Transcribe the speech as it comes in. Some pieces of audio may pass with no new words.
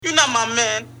You're not my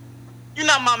man. You're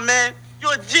not my man.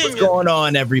 You're a genius. What's going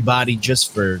on, everybody?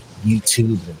 Just for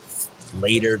YouTube and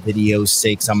later videos'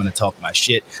 sakes, I'm going to talk my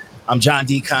shit. I'm John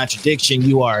D. Contradiction.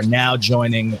 You are now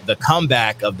joining the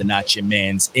comeback of the Not Your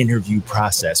Man's interview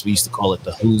process. We used to call it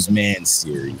the Who's Man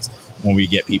series when we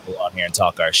get people on here and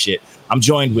talk our shit. I'm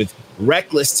joined with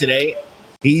Reckless today.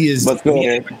 He is. Let's go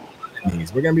ahead.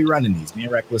 We're going to be running these. Me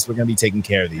and Reckless, we're going to be taking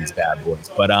care of these bad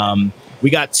boys. But we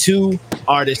got two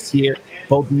artists here.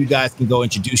 Both of you guys can go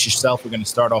introduce yourself. We're going to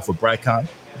start off with Brycon.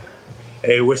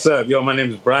 Hey, what's up? Yo, my name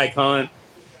is Brycon,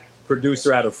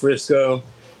 producer out of Frisco.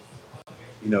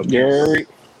 You know,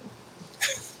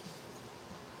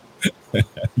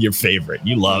 your favorite.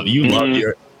 You love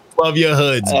your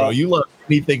hoods, bro. You love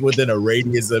anything within a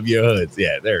radius of your hoods.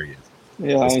 Yeah, there he is. You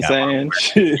know what I'm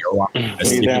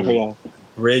saying?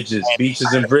 Bridges,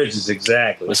 beaches, and bridges.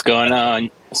 Exactly. What's going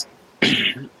on?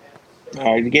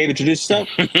 All right, Gabe, introduce yourself.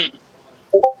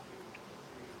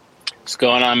 What's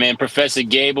going on, man? Professor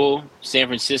Gable, San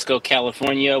Francisco,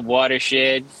 California,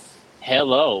 Watershed.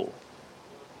 Hello.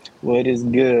 What is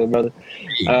good, brother?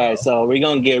 All right, so we're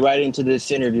going to get right into this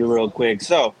interview real quick.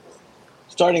 So,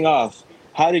 starting off,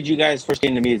 how did you guys first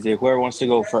get into music? Whoever wants to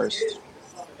go first?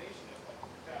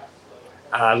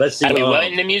 Let's see. How do we what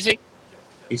into music?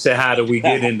 He said, how do we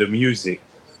get into music?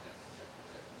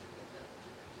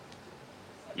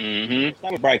 Mm-hmm.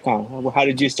 Start with Brycon. How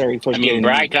did you start first getting into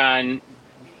music? Brycon.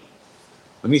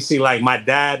 Let me see. Like, my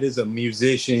dad is a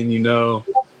musician, you know,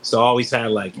 so I always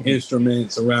had like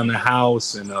instruments around the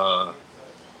house, and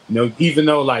you know, even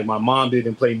though like my mom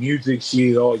didn't play music,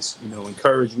 she always, you know,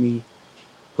 encouraged me,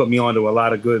 put me onto a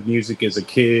lot of good music as a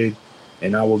kid,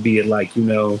 and I would be at like, you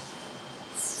know,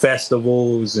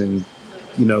 festivals and,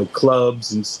 you know,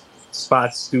 clubs and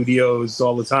spot studios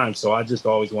all the time. So I just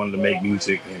always wanted to make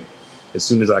music, and as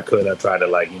soon as I could, I tried to,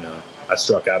 like, you know, I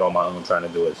struck out on my own trying to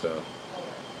do it. So.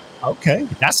 Okay,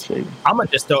 I'm gonna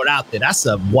just throw it out there. That's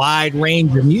a wide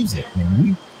range of music,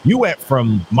 man. You went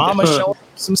from Mama showing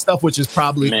some stuff, which is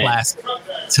probably classic,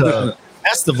 to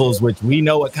festivals, which we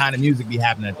know what kind of music be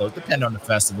happening at those, depending on the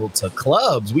festival, to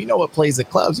clubs. We know what plays at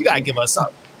clubs. You gotta give us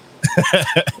something.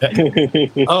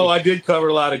 Oh, I did cover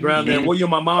a lot of ground there. Well, you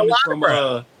know,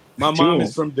 my mom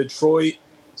is from Detroit,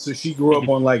 so she grew up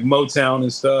on like Motown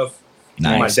and stuff.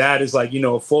 Nice. And my dad is like, you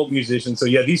know, a folk musician. So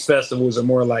yeah, these festivals are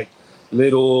more like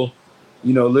little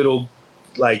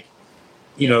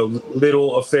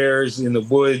affairs in the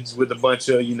woods with a bunch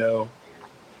of, you know,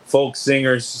 folk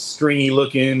singers, stringy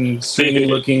looking,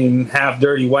 half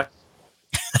dirty white.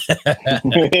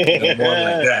 More like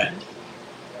that.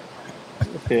 I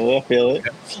feel it.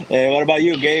 Hey, what about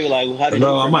you, Gabe? Like, how did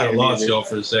I might have lost y'all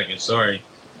for a second. Sorry.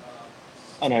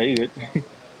 Oh no, you good.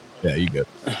 Yeah, you good.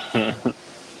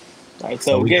 All right,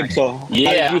 so Gabe, how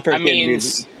did you first get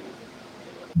music?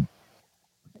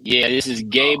 Yeah, this is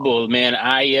Gable, man.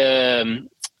 I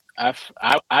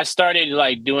started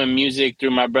like doing music through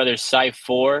my brother Cypher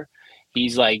 4.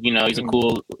 He's like, you know,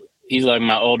 he's like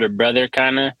my older brother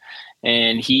kind of,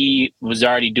 and he was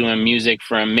already doing music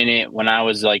for a minute when I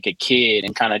was like a kid,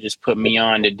 and kind of just put me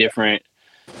on to different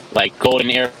like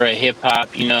golden era hip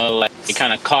hop, you know, like it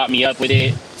kind of caught me up with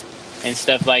it and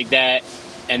stuff like that,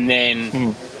 and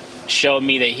then showed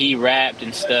me that he rapped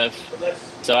and stuff.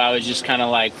 So I was just kind of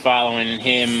like following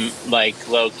him like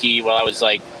low key while I was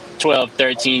like 12,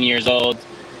 13 years old.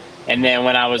 And then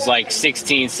when I was like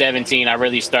 16, 17, I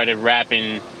really started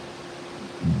rapping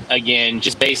again,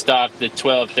 just based off the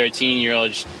 12,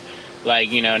 13-year-old, like,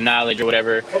 you know, knowledge or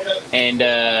whatever. And,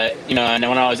 you know, and then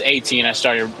when I was 18, I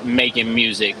started making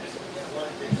music.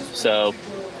 So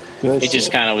it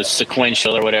just kind of was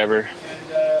sequential or whatever.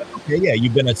 Okay, yeah,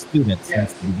 you've been a student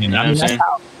since the beginning. I mean,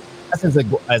 that's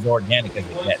as organic as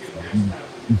it gets. So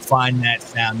you find that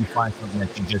sound, you find something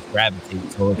that you just gravitate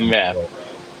towards. Yeah.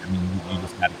 I mean, you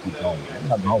just got to keep going. There's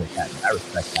nothing wrong with that. I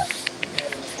respect that.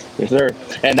 Yes, sir.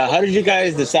 And how did you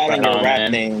guys decide on your rap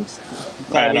names?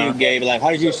 How do you, Gabe? Like, how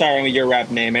did you start with your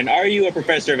rap name? And are you a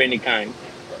professor of any kind?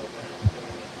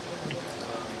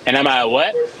 And am I a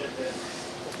what?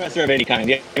 Professor of any kind.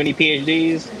 Do you have any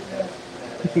PhDs?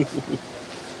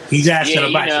 He's asking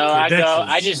about you know, your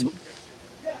credentials.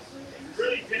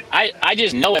 I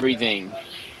just know everything.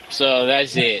 So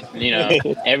that's it. You know,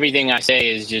 everything I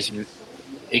say is just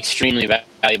extremely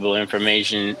valuable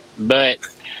information. But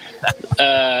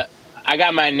I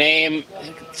got my name,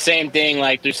 same thing,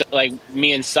 like through like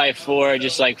me and Cypher 4,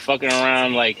 just like fucking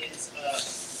around, like,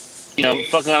 you know,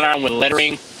 fucking around with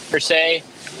lettering per se.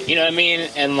 You know what I mean?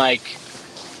 And like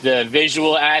the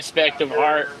visual aspect of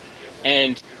art,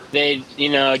 and they, you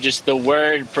know, just the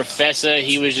word professor,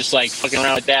 he was just like fucking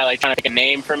around with that, like trying to pick a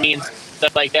name for me and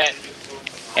stuff like that.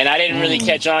 And I didn't really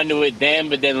catch on to it then,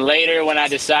 but then later when I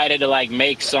decided to like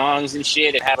make songs and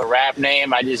shit and have a rap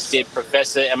name, I just did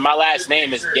Professor, and my last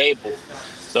name is Gable.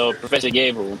 So Professor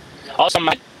Gable. Also,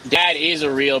 my dad is a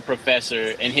real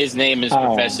professor, and his name is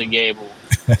Professor Gable.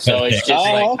 So it's just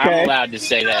I'm allowed to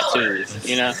say that too,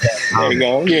 you know? There you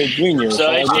go. You're a junior.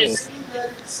 So it's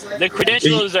just, the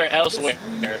credentials are elsewhere.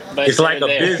 But it's like a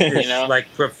there, business, you know?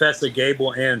 like Professor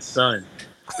Gable and Son.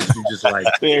 You just like,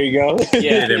 there you go.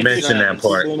 Yeah, didn't mention that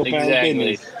part.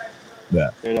 Exactly. Yeah.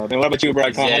 And what about you,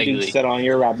 Brian? How did you set on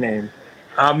your rap name?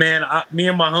 Man, me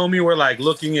and my homie were like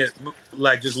looking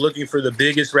for the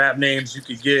biggest rap names you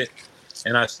could get,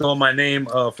 and I stole my name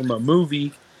from a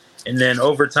movie, and then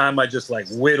over time I just like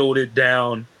whittled it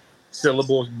down,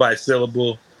 syllable by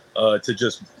syllable, to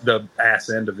just the ass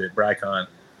end of it, Brycon.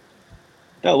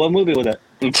 Oh, what movie was that?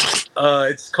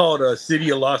 It's called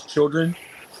City of Lost Children.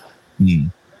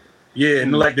 Yeah,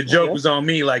 and like the joke was on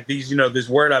me, like these, this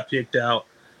word I picked out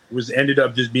ended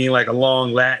up just being like a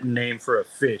long Latin name for a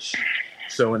fish.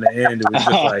 So in the end, it was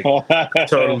just like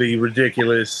totally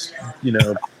ridiculous,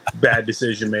 bad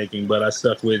decision making, but I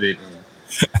stuck with it.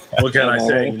 What can I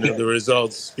say? The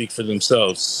results speak for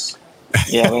themselves.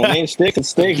 Yeah, when a name sticks, it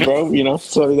sticks, bro.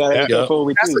 So we gotta be careful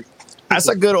with you. That's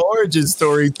a good origin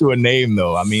story to a name,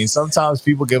 though. I mean, sometimes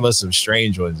people give us some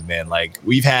strange ones, man. Like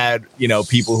we've had,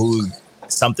 people who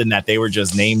something that they were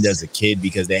just named as a kid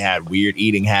because they had weird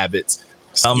eating habits.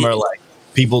 Some are like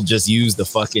people just use the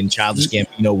fucking Childish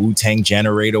Gambino Wu-Tang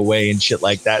Generator way and shit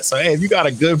like that. So hey, if you got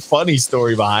a good funny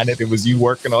story behind it, it was you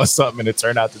working on something and it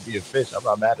turned out to be a fish. I'm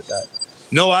not mad at that.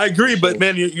 No, I agree, but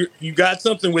man, you got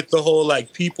something with the whole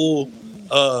like people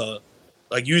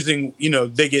like using,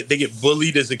 they get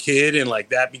bullied as a kid and like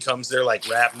that becomes their like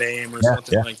rap name or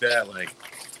something like that. Like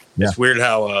it's weird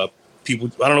how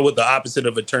people, I don't know what the opposite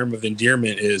of a term of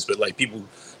endearment is, but like people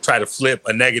try to flip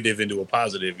a negative into a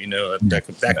positive, that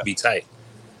could be tight.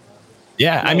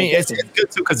 Yeah, I mean it's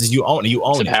good too because you own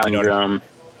it.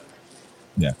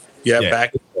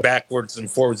 Backwards and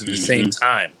forwards at the same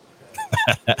time.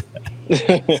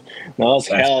 No, it's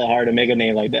hell hard to make a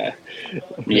name like that.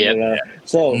 Yeah.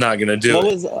 So I'm not gonna do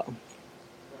it.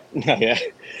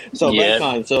 So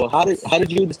Brycon, so how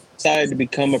did you decide to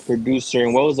become a producer,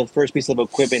 and what was the first piece of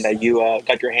equipment that you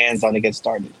got your hands on to get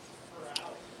started?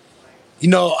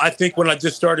 I think when I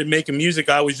just started making music,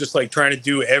 I was just like trying to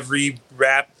do every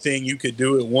rap thing you could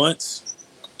do at once.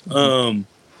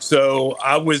 So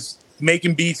I was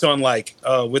making beats on like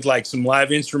with like some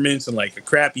live instruments and like a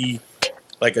crappy,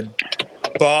 like a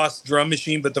Boss drum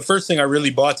machine. But the first thing I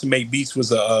really bought to make beats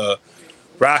was a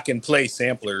Rock and Play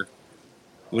sampler.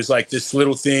 It was like this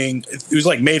little thing. It was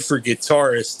like made for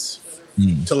guitarists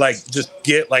to like just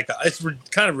get like it's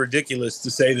kind of ridiculous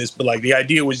to say this, but like the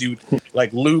idea was you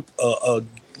like loop a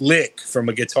lick from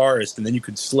a guitarist and then you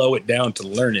could slow it down to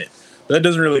learn it. But that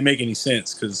doesn't really make any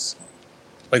sense because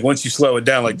like once you slow it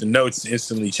down, like the notes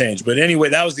instantly change. But anyway,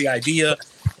 that was the idea,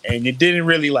 and it didn't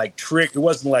really like trick. It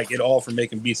wasn't like it all for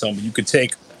making beats on, but you could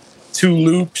take two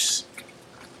loops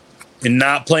and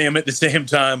not play them at the same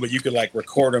time, but you could like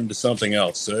record them to something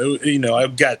else. So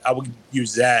I would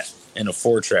use that in a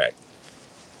 4-track.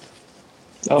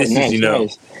 Oh, this nice, is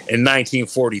in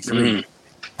 1943.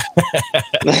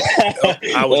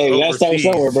 I was overseas.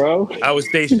 Somewhere, bro. I was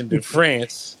stationed in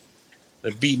France. The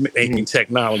beat making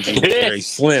technology was very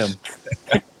slim.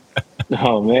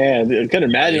 Oh man, I couldn't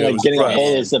imagine like getting a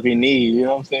hold of stuff you need. You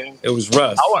know what I'm saying? It was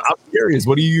rough. I'm curious.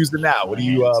 What are you using now? What are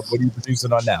you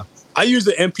producing on now? I use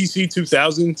the MPC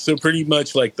 2000, so pretty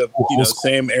much like the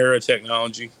same era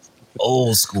technology.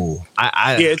 Old school.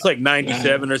 It's like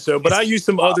 97 or so, but I use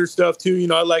some other stuff too.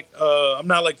 I like I'm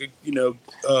not like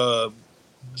a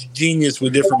genius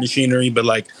with different machinery, but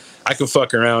like I can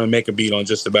fuck around and make a beat on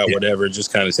just about whatever. It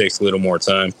just kind of takes a little more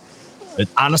time. But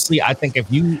honestly, I think if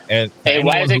you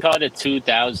why is it called a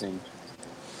 2000?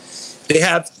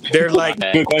 They're like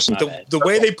good question. The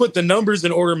way they put the numbers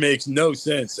in order makes no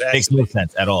sense. Actually. Makes no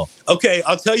sense at all. Okay,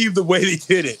 I'll tell you the way they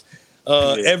did it.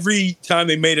 Every time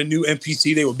they made a new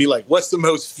MPC, they would be like, "What's the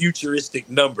most futuristic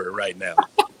number right now?"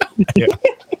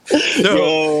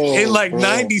 So in like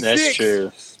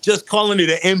 '96, just calling it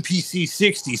an MPC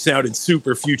 60 sounded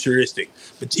super futuristic.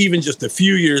 But even just a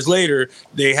few years later,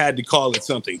 they had to call it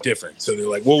something different. So they're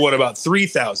like, "Well, what about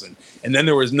 3000?" And then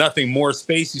there was nothing more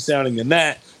spacey sounding than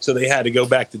that, so they had to go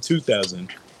back to 2000.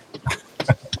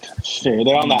 Sure,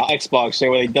 they're on the Xbox shit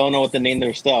where they don't know what to name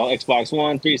their stuff. Xbox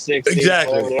One, 360.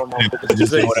 Exactly.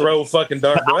 Just they throw fucking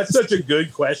dart. That's such a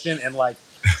good question, and like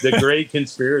the great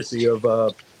conspiracy of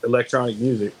electronic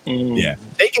music. Yeah,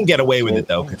 they can get away with it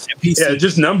though. MPC,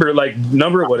 just number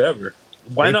whatever.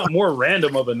 Why not more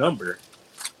random of a number?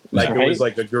 like Right. it was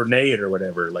like a grenade or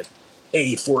whatever, like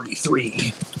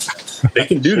A43. They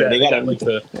can do Sure, that. they They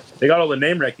gotta- got they got all the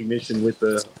name recognition with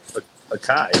a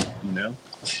Kai, you know.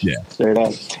 Straight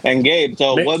up. And Gabe,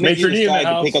 so what made you Maitre D in the decide to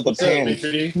house. pick up the What's up, pen?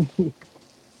 Maitre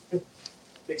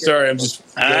D? Sorry, I'm just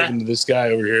waving to this guy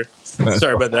over here.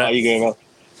 Sorry about Oh, that. you good, bro?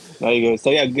 No, you good. So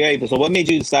yeah, Gabe. So what made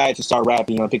you decide to start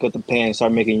rapping? You know, pick up the pen and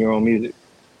start making your own music.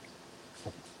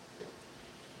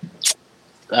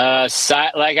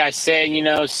 Like I said, you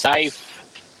know, Syph,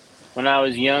 when I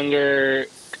was younger,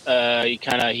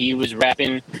 he was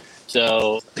rapping,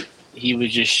 so he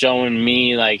was just showing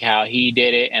me like how he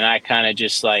did it, and I kind of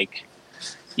just like,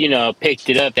 you know, picked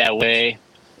it up that way,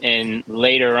 and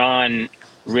later on,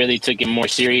 really took it more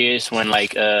serious when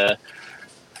like I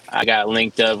got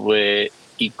linked up with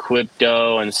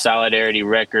Equipto and Solidarity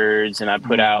Records, and I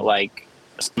put out like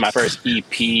my first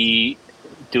EP,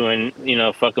 doing, you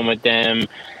know, fucking with them,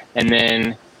 and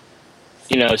then,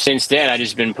 you know, since then I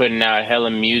just been putting out hella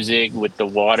music with the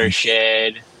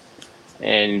Watershed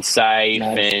and Syph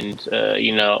Nice. and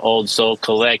you know, Old Soul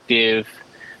Collective.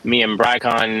 Me and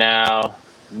Brycon now,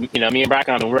 you know, me and Brycon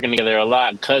have been working together a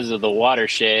lot because of the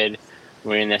Watershed.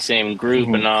 We're in the same group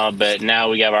and all, but now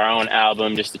we have our own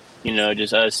album, just, you know,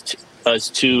 just us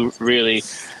two really,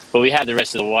 but we have the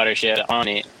rest of the Watershed on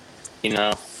it, you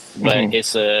know. But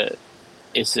it's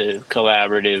a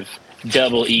collaborative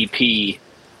double EP, you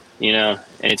know,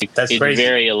 and it's That's crazy.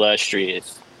 very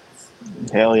illustrious.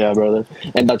 Hell yeah, brother.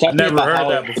 And talk to me never about heard how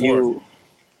that before. you.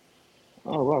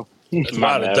 Oh wow. That's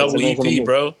My about a bad. double That's amazing. EP,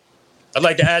 bro. I'd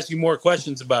like to ask you more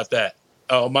questions about that.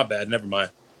 Oh, my bad. Never mind.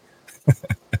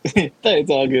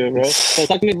 It's all good, bro. So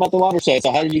talk to me about the Watershed.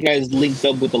 So how did you guys link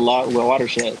up with the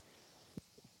Watershed?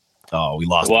 Oh, we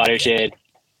lost. Watershed.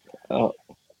 Oh.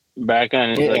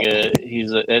 Brycon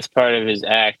is that's part of his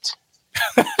act.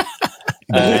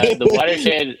 The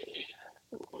Watershed.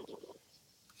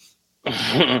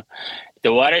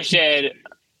 The Watershed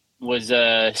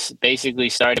was basically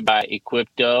started by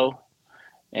Equipto,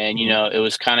 and you know, it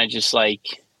was kind of just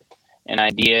like an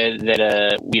idea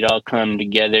that we'd all come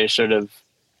together, sort of,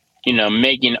 you know,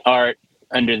 making art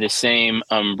under the same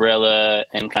umbrella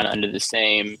and kind of under the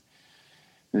same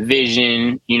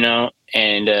vision, you know,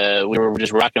 and we were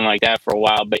just rocking like that for a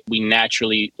while, but we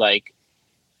naturally, like,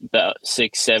 about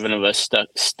 6-7 of us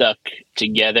stuck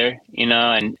together, you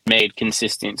know, and made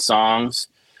consistent songs.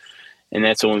 And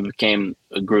that's when we became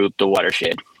a group, The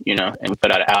Watershed, you know, and we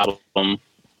put out an album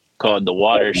called The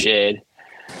Watershed.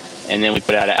 And then we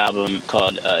put out an album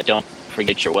called Don't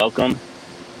Forget You're Welcome.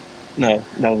 No,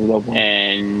 that was a dope one.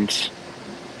 And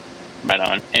right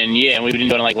on. And yeah, we've been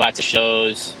doing like lots of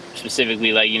shows,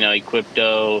 specifically like, you know,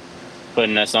 Equipto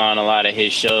putting us on a lot of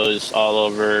his shows all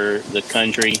over the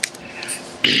country.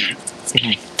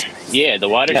 Yeah, The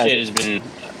Watershed has been,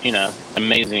 you know,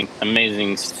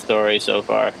 amazing story so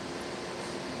far.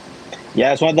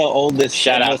 Yeah, it's one of the oldest,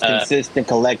 Shout most out, consistent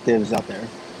collectives out there.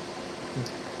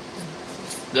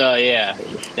 Oh yeah,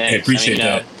 thanks. I appreciate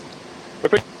that. We're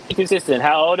pretty consistent.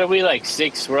 How old are we? Like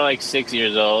 6. We're like 6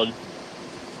 years old.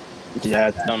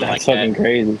 Yeah, Something that's like fucking that.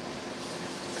 crazy.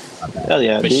 Hell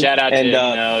yeah, But dude. shout out and, to,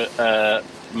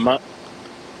 you know,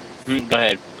 go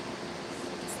ahead.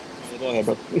 Go ahead,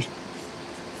 bro.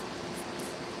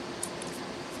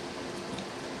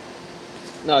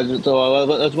 No, so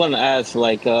I just wanted to ask,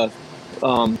 like,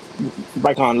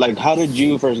 Brycon, like, how did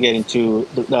you first get into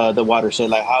the Watershed?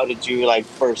 Like, how did you like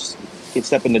first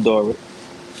step in the door?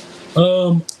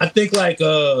 I think like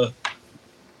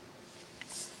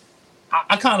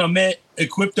I kind of met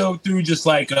Equipto through just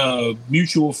like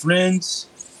mutual friends,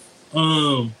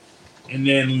 and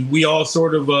then we all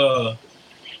sort of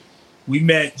we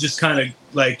met just kind of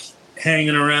like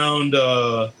hanging around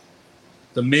the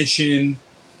mission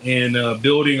and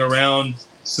building around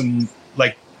some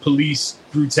like police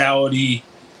brutality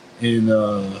and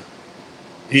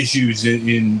issues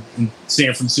in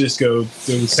San Francisco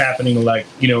that was happening, like,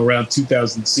 you know, around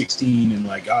 2016, and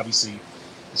like obviously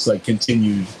it's like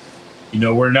continued. You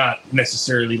know, we're not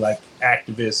necessarily like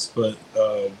activists, but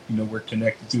you know, we're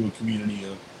connected to a community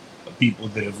of people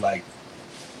that have like,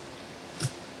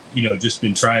 you know, just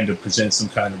been trying to present some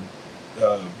kind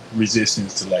of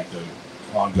resistance to like the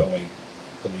ongoing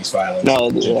police violence,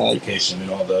 gentrification, and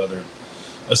all the other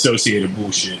associated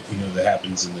bullshit, you know, that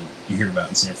happens you hear about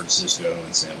in San Francisco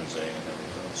and San Jose and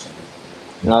everything else.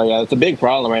 No, yeah, it's a big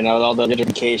problem right now with all the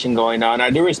gentrification going on. I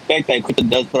do respect that Equipto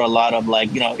does put a lot of,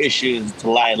 like, you know, issues to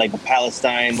light, like the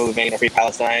Palestine movement, Free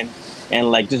Palestine,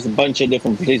 and like just a bunch of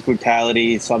different police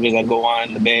brutality subjects that go on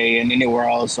in the Bay and anywhere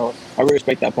else. So I really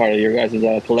respect that part of your guys'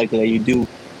 collective, that you do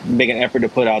make an effort to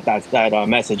put out that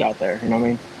message out there. You know what I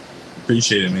mean?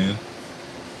 Appreciate it, man.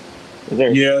 Is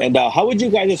there? Yeah. And how would you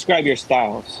guys describe your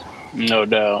styles? No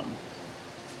doubt.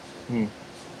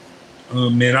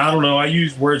 Man, I don't know. I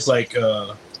use words like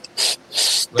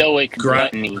Stoic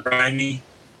gluttony. grimy,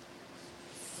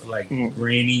 like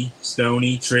grainy,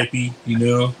 stony, trippy. You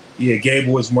know. Yeah,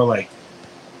 Gable was more like,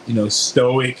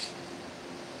 stoic.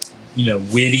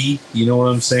 Witty. You know what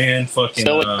I'm saying? Fucking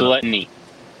Stoic gluttony.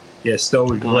 Yeah,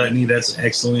 stoic gluttony. That's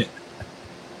excellent.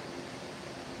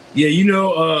 Yeah,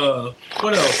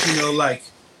 what else? Like,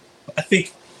 I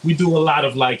think we do a lot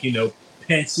of like,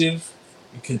 pensive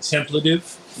and contemplative,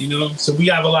 so we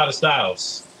have a lot of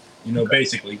styles,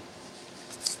 basically.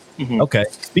 Okay.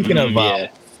 Speaking of,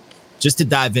 just to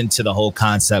dive into the whole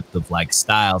concept of like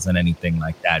styles and anything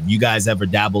like that, you guys ever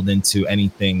dabbled into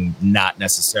anything not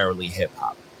necessarily hip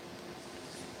hop?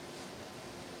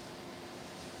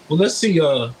 Well, let's see.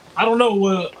 I don't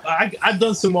know. I've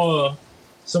done some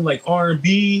like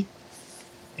R&B,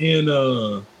 and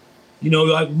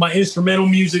like my instrumental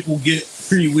music will get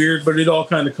pretty weird, but it all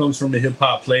kind of comes from the hip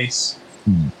hop place.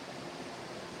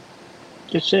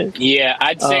 Good shit. Yeah,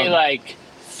 I'd say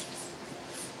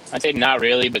not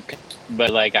really,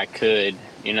 but like I could,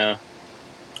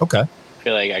 Okay. I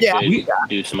feel like I could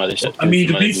do some other stuff. I mean,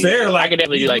 to be fair, like I could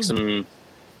definitely do like some.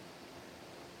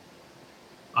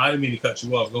 I didn't mean to cut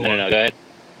you off. Go on. No, go ahead.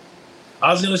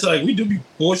 I was gonna say, like, we do be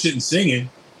bullshitting singing,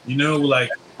 like,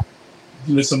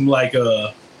 some like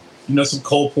some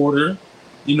Cole Porter,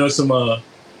 some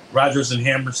Rodgers and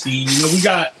Hammerstein. We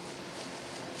got,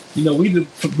 we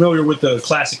familiar with the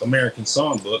classic American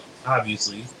songbook,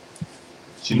 obviously.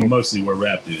 Mostly where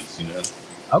rap is,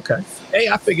 Okay. Hey,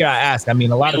 I figure I ask. I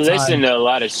mean, a lot of times, listen to a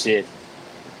lot of shit.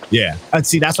 Yeah. And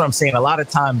see, that's what I'm saying. A lot of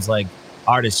times, like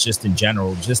artists just in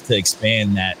general, just to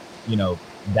expand that,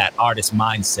 that artist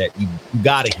mindset, you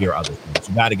got to hear other things.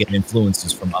 You got to get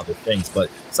influences from other things. But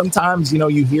sometimes,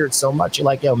 you hear it so much, you're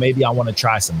like, yo, maybe I want to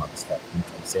try some other stuff. You know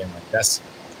what I'm saying? Like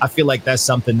I feel like that's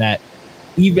something that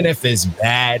even if it's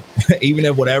bad, even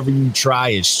if whatever you try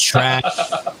is trash,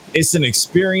 it's an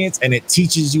experience and it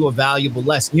teaches you a valuable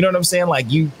lesson. You know what I'm saying?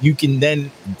 Like you can then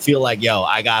feel like, yo,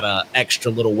 I got a extra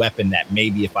little weapon that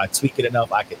maybe if I tweak it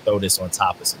enough, I could throw this on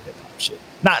top of some hip hop shit.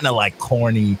 Not in a like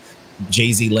corny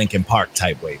Jay-Z Linkin Park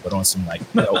type way, but on some like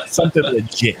something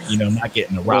legit, not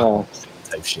getting the rock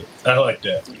type shit. I like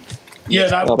that. Yeah,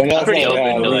 I'm pretty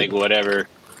open to like whatever.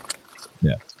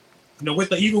 Yeah.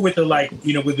 Even with the like,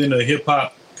 within the hip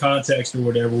hop context or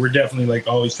whatever, we're definitely like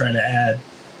always trying to add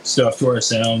stuff to our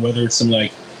sound, whether it's some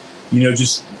like,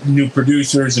 just new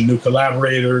producers and new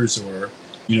collaborators, or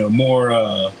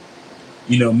more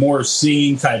more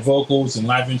singing type vocals and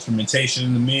live instrumentation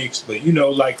in the mix. But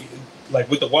like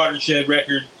with the Watershed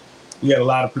record, we had a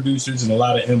lot of producers and a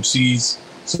lot of MCs,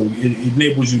 so it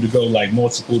enables you to go like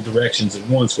multiple directions at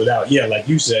once without, like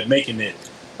you said, making it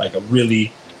like a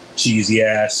really cheesy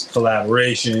ass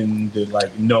collaboration that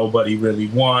like nobody really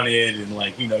wanted, and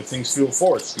like things feel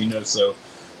forced, so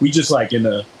we just like in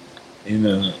the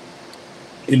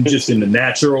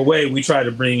natural way, we try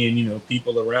to bring in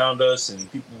people around us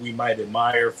and people we might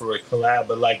admire for a collab.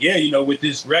 But like with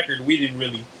this record, we didn't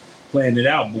really plan it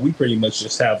out, but we pretty much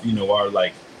just have our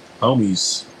like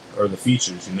homies or the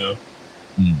features.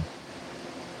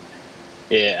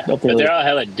 Yeah, but they're all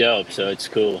hella dope, so it's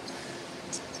cool.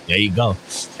 There you go.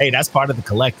 Hey, that's part of the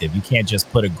collective. You can't just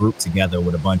put a group together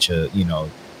with a bunch of,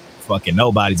 fucking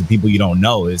nobodies and people you don't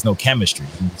know. There's no chemistry.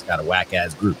 You just got a whack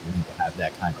ass group. You need to have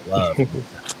that kind of love.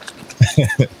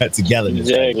 That togetherness.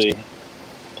 Exactly.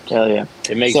 Hell yeah.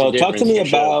 It makes so a difference.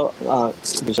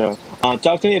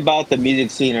 Talk to me about the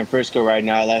music scene in Frisco right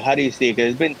now. Like, how do you see it?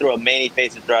 Because it's been through many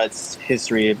phases throughout its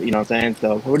history. You know what I'm saying?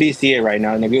 So, where do you see it right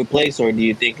now? In a good place, or do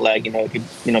you think like it could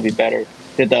be better?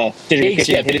 Did the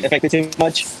gentrification affect it too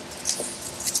much?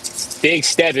 Big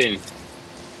stepping.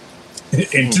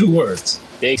 In 2 words.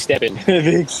 Big stepping.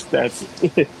 Big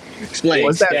stepping. Explain.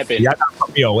 What's that? Stepping. Y'all got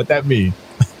put me on. What that mean?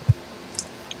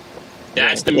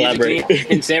 That's the music scene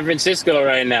in San Francisco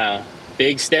right now.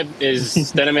 Big Step is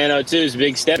Stuntman 02's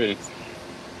Big Steppin'.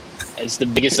 It's the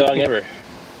biggest song ever.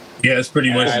 Yeah, it's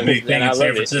pretty much the big thing in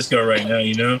San Francisco right now,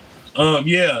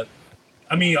 Yeah.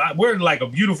 I mean, we're in like a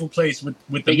beautiful place with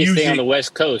the biggest music. thing on the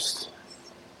West Coast.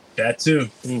 That too.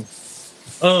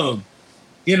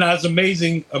 It's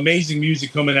amazing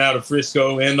music coming out of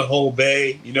Frisco and the whole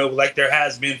Bay, like there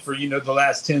has been for, the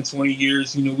last 10, 20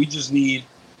 years. We just need,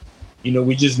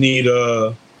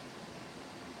 to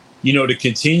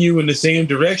continue in the same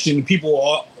direction. People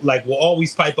will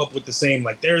always pipe up with the same,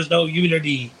 like, there's no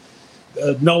unity.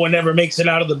 no one ever makes it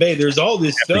out of the Bay. There's all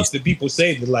this stuff that people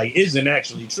say that like isn't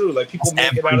actually true. Like people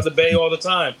make it out of the Bay all the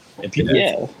time, and people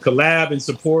collab and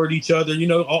support each other. You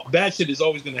know, bad shit is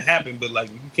always going to happen, but like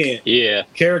you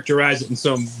can't characterize it in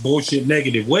some bullshit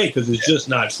negative way because it's just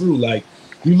not true. Like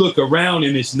you look around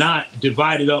and it's not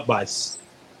divided up by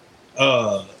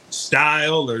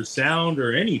style or sound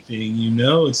or anything. You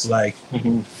know, it's like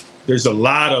there's a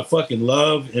lot of fucking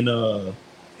love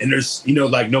and there's, you know,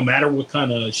 like no matter what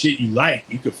kind of shit you like,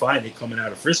 you could find it coming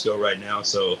out of Frisco right now.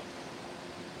 So,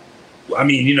 I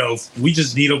mean, you know, we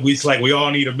just need it's like we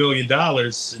all need $1 million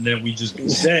and then we just be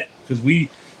set because we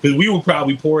would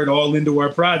probably pour it all into our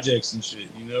projects and shit.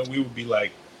 You know, we would be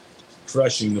like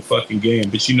crushing the fucking game.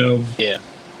 But, you know,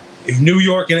 if New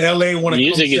York and LA want to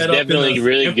music come set is up definitely in a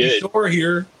really empty good store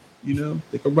here, you know,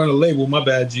 they could run a label. My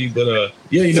bad, G. But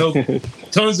yeah, you know,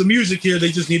 tons of music here.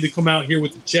 They just need to come out here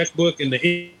with the checkbook and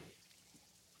the.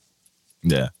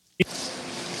 Yeah.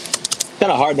 It's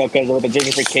kind of hard though because with the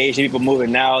gentrification, people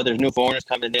moving now. There's new foreigners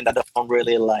coming in that don't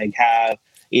really like have,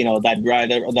 you know, that drive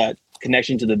or that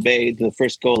connection to the Bay, to the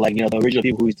Frisco. Like, you know, the original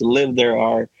people who used to live there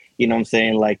are, you know what I'm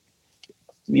saying? Like,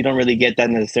 you don't really get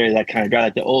that necessarily, that kind of drive.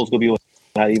 Like the old school people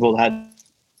had.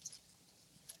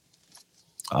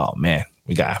 Oh man,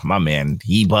 we got my man.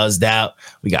 He buzzed out.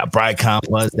 We got Brightcom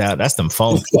buzzed out. That's them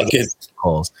phone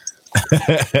calls.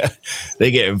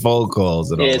 They getting phone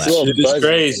calls and all that. It's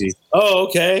crazy. Oh,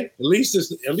 okay. At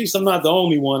least I'm not the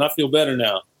only one. I feel better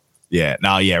now. Yeah.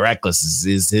 No. Yeah. Reckless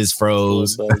is his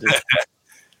froze.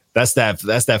 That's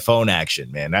that phone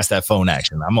action, man. That's that phone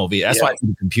action. I'm over here. That's why I do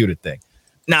the computer thing.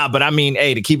 Nah, but I mean,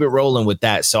 hey, to keep it rolling with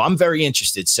that. So I'm very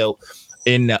interested. So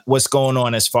in what's going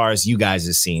on as far as you guys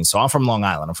are seeing. So I'm from Long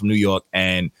Island. I'm from New York.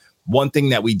 And one thing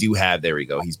that we do have, there we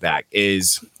go, he's back,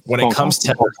 is when it comes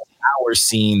to our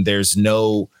scene, there's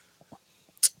no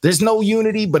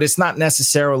unity, but it's not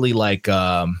necessarily like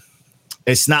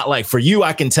it's not like for you.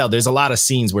 I can tell there's a lot of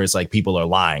scenes where it's like people are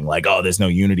lying, like, oh, there's no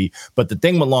unity. But the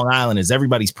thing with Long Island is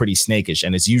everybody's pretty snakish,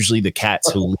 and it's usually the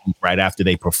cats who leave right after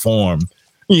they perform,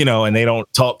 you know, and they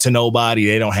don't talk to nobody.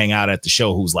 They don't hang out at the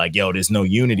show. Who's like, yo, there's no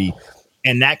unity,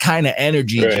 and that kind of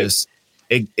energy just.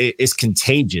 It's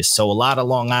contagious. So a lot of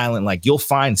Long Island, like you'll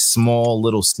find small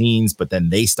little scenes, but then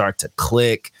they start to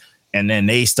click and then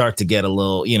they start to get a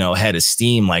little, you know, head of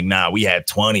steam. Like, nah, we had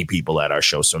 20 people at our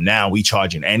show. So now we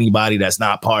charging anybody that's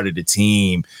not part of the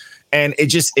team. And it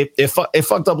just, it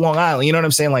fucked up Long Island. You know what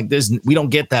I'm saying? Like we don't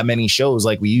get that many shows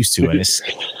like we used to. And it's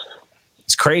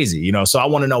crazy, you know? So I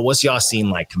want to know what's y'all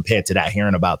scene like compared to that,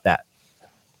 hearing about that.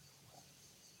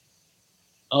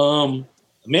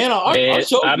 Man, I'm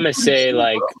gonna say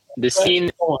like the scene.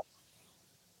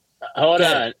 Hold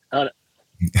on.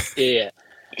 Yeah,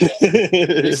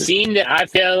 the scene that I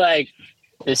feel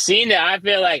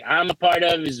like I'm a part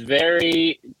of is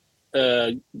very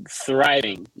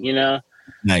thriving. You know,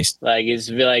 nice. Like it's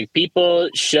like people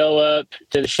show up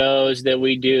to the shows that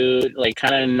we do, like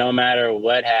kind of no matter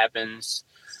what happens.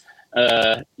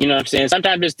 You know what I'm saying?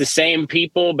 Sometimes it's the same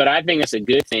people, but I think that's a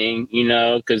good thing, you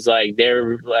know, because like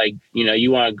they're like, you know,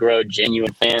 you want to grow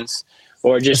genuine fans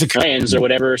or just friends or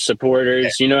whatever,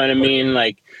 supporters, you know what I mean?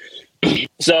 Like,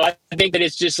 so I think that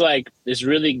it's just like, it's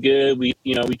really good. We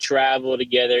travel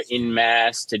together en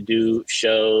masse to do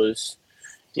shows,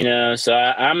 you know, so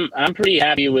I'm pretty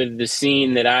happy with the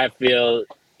scene that I feel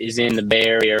is in the Bay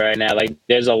Area right now. Like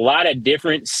there's a lot of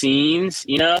different scenes,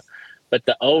 you know, but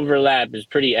the overlap is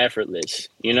pretty effortless,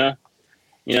 you know?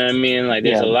 You know what I mean? Like,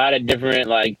 there's a lot of different,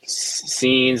 like,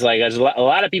 scenes. Like, there's a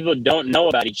lot of people don't know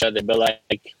about each other, but,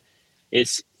 like,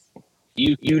 it's,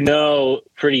 you know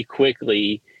pretty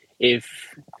quickly if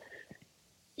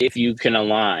you can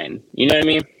align. You know what I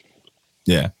mean?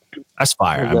 Yeah. That's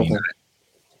fire. I mean,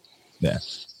 yeah.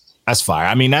 That's fire.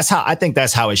 I mean, I think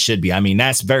that's how it should be. I mean,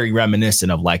 that's very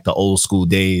reminiscent of, like, the old school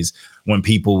days when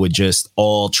people would just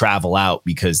all travel out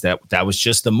because that was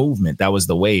just the movement. That was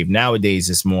the wave. Nowadays,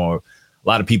 it's more, a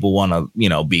lot of people want to, you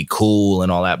know, be cool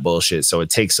and all that bullshit. So it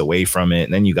takes away from it.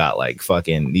 And then you got like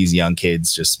fucking these young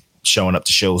kids just showing up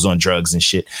to shows on drugs and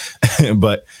shit.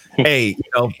 But hey,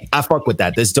 you know, I fuck with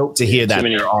that. It's dope to hear that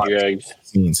there are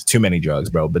scenes, too many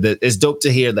drugs, bro. But it's dope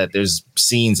to hear that there's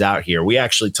scenes out here. We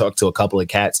actually talked to a couple of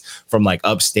cats from like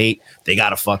upstate. They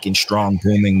got a fucking strong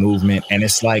booming movement. And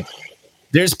it's like,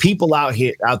 there's people out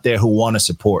there who want to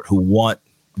support, who want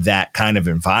that kind of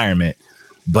environment.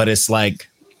 But it's like,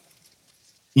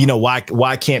 you know, why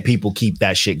can't people keep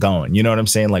that shit going? You know what I'm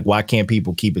saying? Like, why can't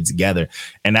people keep it together?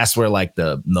 And that's where like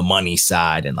the money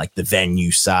side and like the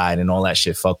venue side and all that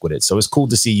shit fuck with it. So it's cool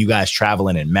to see you guys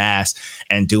traveling en masse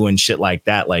and doing shit like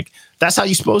that. Like, that's how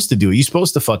you're supposed to do it. You're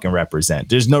supposed to fucking represent.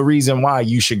 There's no reason why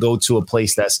you should go to a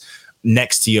place that's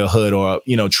next to your hood or,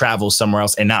 you know, travel somewhere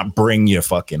else and not bring your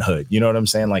fucking hood. You know what I'm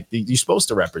saying? Like you're supposed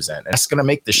to represent. That's going to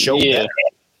make the show better.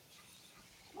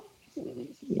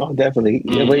 Oh, definitely.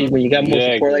 When you got more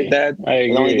support like that,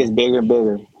 it only gets bigger and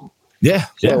bigger. Yeah.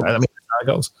 So, yeah. I mean, that's how it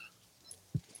goes.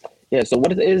 Yeah. So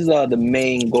what is the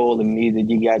main goal in music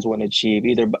you guys want to achieve,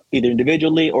 either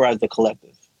individually or as the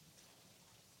collective?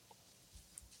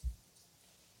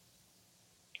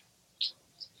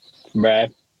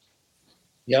 Brad?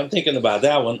 Yeah, I'm thinking about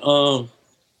that one.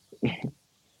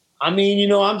 I mean, you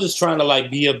know, I'm just trying to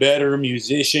like be a better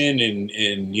musician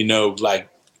and you know, like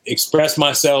express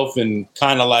myself and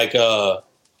kind of like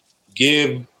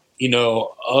give, you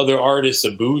know, other artists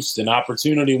a boost and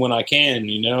opportunity when I can,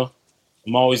 you know.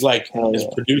 I'm always like, as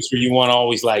a producer, you want to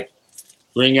always like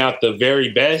bring out the very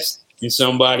best in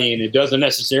somebody, and it doesn't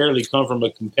necessarily come from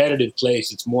a competitive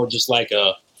place. It's more just like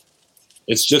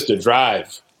it's just a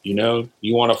drive, you know.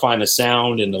 You want to find a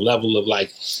sound and a level of like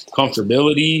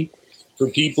comfortability for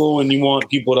people, and you want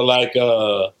people to like,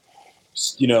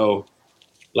 you know,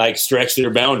 like stretch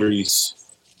their boundaries,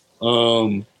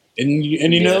 and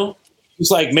you know,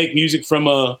 just like make music from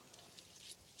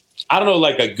I don't know,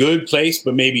 like a good place,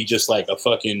 but maybe just like a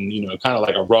fucking, you know, kind of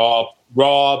like a raw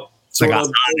sort like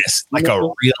of honest, like a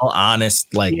real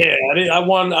honest, like yeah. I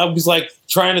was like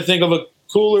trying to think of a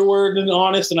cooler word than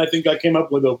honest, and I think I came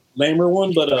up with a lamer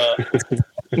one, but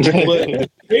but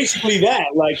basically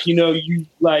that, like, you know, you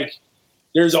like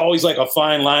there's always like a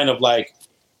fine line of like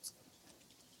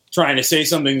trying to say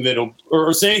something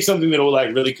or saying something that'll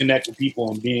like really connect with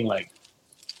people and being like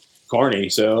corny.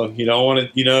 So you don't want to,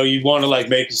 you know, you want to like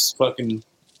make this fucking, you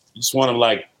just want to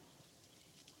like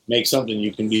make something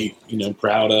you can be, you know,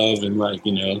 proud of and like,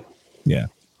 you know, yeah,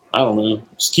 I don't know,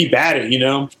 just keep at it, you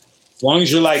know. As long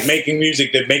as you're like making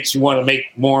music that makes you want to make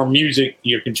more music,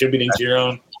 you're contributing to your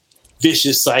own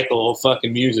vicious cycle of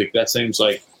fucking music. That seems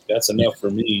like that's enough for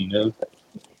me, you know.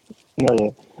 No, yeah.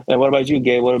 And what about you,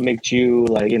 Gabe? What makes you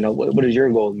like, you know, what is your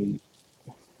goal?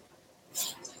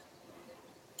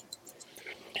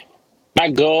 My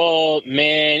goal,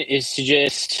 man, is to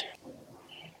just,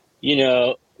 you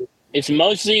know, it's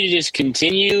mostly to just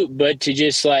continue, but to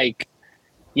just like,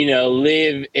 you know,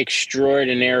 live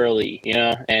extraordinarily, you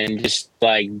know, and just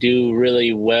like do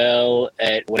really well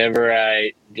at whatever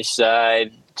I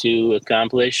decide to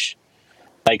accomplish.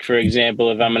 Like, for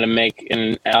example, if I'm going to make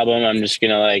an album, I'm just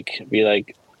going to like be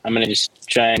like, I'm going to just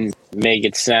try and make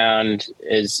it sound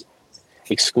as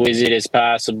exquisite as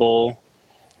possible.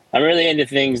 I'm really into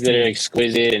things that are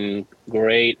exquisite and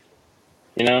great,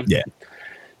 you know? yeah.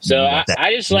 So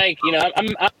I just like, you know,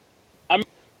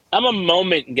 I'm a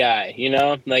moment guy, you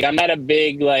know? Like, I'm not a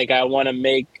big, like, I want to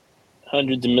make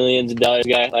hundreds of millions of dollars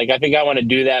guy. Like, I think I want to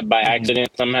do that by accident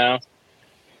somehow.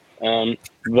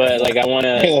 But like, I want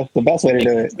to. Yeah, the best way to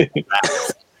do it.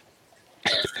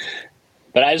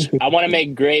 But I want to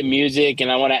make great music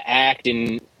and I want to act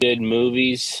in good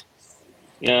movies.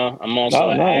 You know, I'm also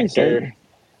an actor.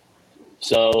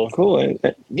 So cool.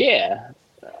 Yeah.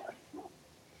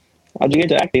 How'd you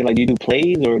get into acting? Like, do you do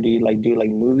plays or do you like do like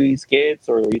movie skits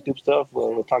or YouTube stuff?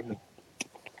 Or talk to me.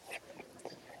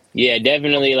 Yeah,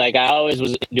 definitely. Like, I always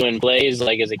was doing plays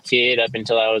like as a kid up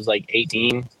until I was like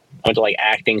 18. I went to like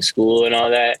acting school and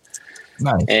all that.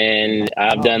 Nice. And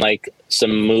I've done like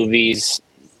some movies.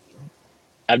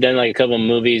 I've done like a couple of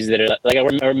movies that are like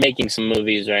we're making some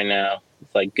movies right now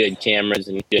with like good cameras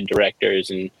and good directors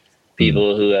and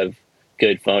people who have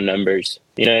good phone numbers.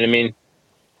 You know what I mean?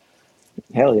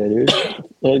 Hell yeah, dude.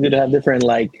 Well, it's good to have different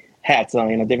like hats on,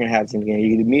 you know, different hats in the game.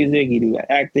 You do music, you do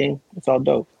acting. It's all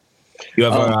dope. You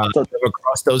ever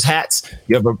cross those hats?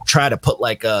 You ever try to put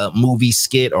like a movie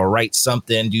skit or write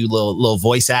something, do little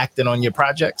voice acting on your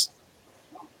projects?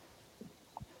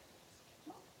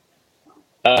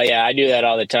 Oh yeah, I do that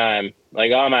all the time.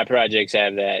 Like all my projects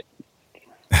have that.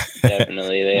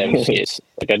 Definitely, they have skits.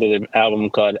 Like I did an album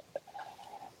called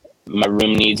 "My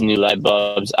Room Needs New Light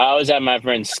Bulbs." I always have my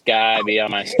friend Sky be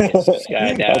on my skits.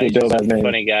 Sky Dow, he's just a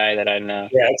funny guy that I know.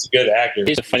 Yeah, it's a good actor.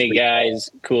 He's a funny guy. He's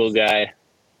a cool guy.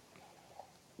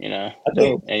 You know,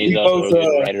 and he's also a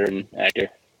good writer and actor.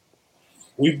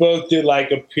 We both did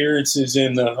like appearances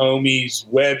in the Homies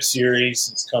web series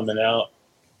that's coming out.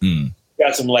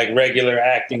 Got some like regular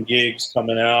acting gigs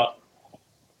coming out.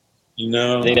 You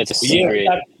know, I think that's a secret.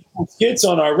 Yeah, we got skits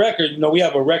on our record. You know, we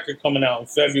have a record coming out in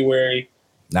February.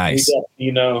 Nice.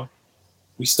 You know,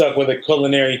 we stuck with a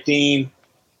culinary theme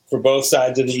for both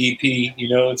sides of the EP. You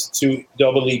know, it's a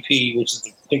double EP, which is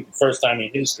I think the first time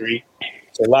in history.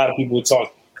 So a lot of people were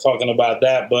talking about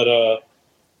that, but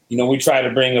you know, we try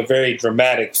to bring a very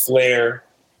dramatic flair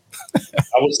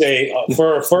I would say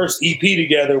for our first EP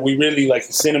together, we really like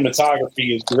the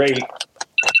cinematography is great.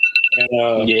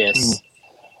 And Yes.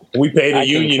 we paid I a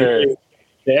union concur.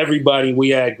 to everybody. We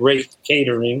had great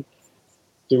catering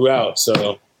throughout.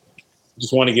 So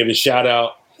just want to give a shout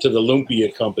out to the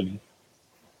Lumpia Company.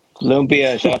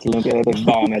 Lumpia, shout out to Lumpia, the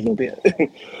bomb at Lumpia.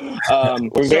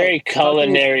 We're very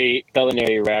culinary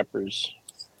rappers.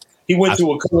 He went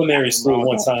to a culinary school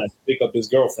one time to pick up his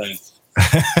girlfriend.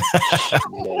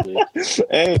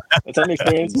 Hey, that's an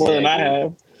experience more than I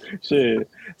have. Shit.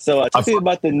 So talk to me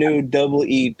about the new double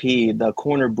EP, the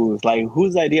Corner Booth. Like,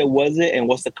 whose idea was it, and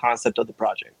what's the concept of the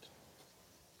project?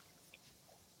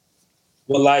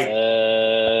 Well, like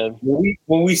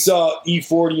when we saw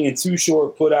E40 and Too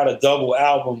Short put out a double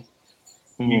album,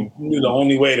 we knew the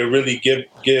only way to really give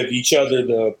each other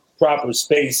the proper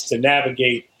space to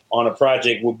navigate on a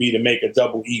project would be to make a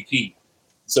double EP.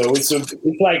 So it's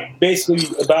like basically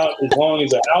about as long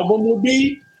as an album would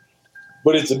be,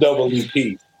 but it's a double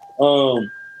EP.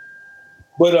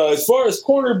 But as far as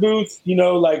Corner Booth, you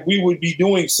know, like we would be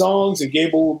doing songs and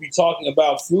Gable would be talking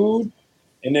about food.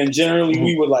 And then generally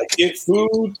we would like get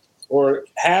food or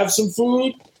have some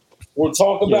food or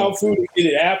talk about food and get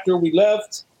it after we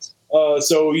left.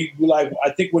 So we like, I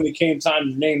think when it came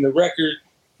time to name the record,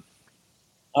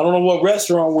 I don't know what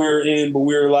restaurant we were in, but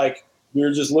we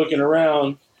were just looking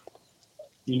around,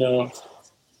 you know,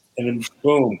 and then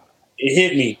boom, it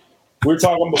hit me. We're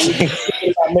talking about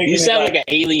making You sound like an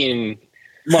alien.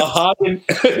 Mahogany.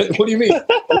 What do you mean?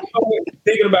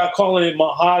 Thinking about calling it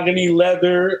mahogany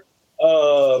leather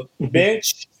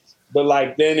bench, but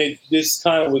like then this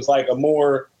kind of was like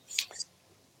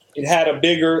it had a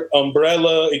bigger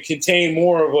umbrella. It contained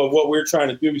more of what we're trying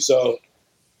to do. So,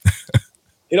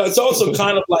 you know, it's also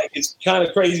kind of like, it's kind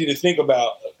of crazy to think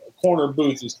about. A corner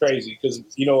booth is crazy because,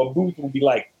 you know, a booth would be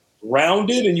like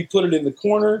rounded and you put it in the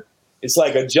corner. It's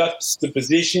like a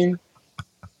juxtaposition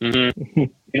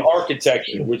in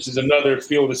architecture, which is another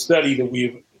field of study that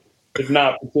we have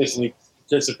not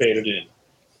participated in.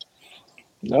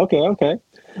 Okay. And,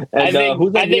 I think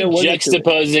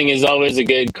juxtaposing is always a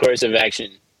good course of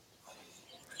action.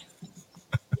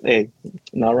 Hey,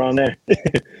 not wrong there.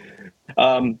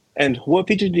 And what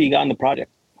features do you got in the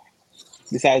project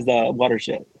besides the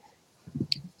watershed?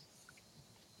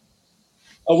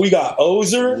 We got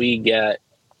Ozer. We got.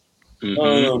 We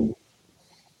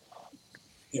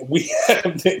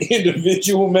have the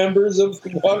individual members of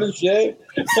the watershed.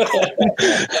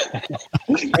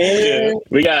 And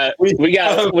we got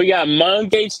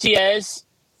Monk HTS.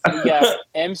 We got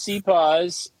MC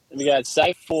Pause. We got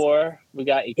Site 4. We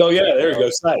got. Oh yeah, there you go,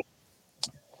 Site.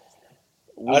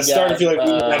 I started to feel like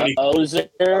we didn't have any. Ozer.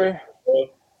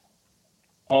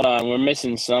 Hold on, we're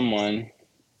missing someone.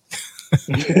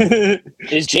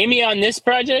 Is Jamie on this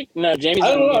project? No, Jamie's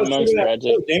on me and Monk's project.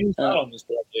 Jamie's not on this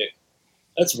project.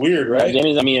 That's weird, right? No,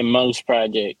 Jamie's on me and Monk's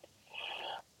project.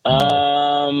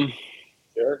 Sure.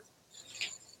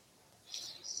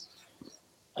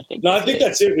 I think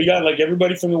that's it. We got like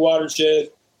everybody from the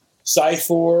watershed,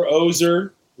 Cypher,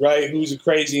 Ozer, right? Who's a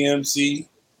crazy MC.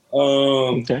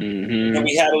 And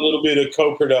we had a little bit of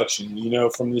co-production, you know,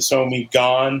 from this homie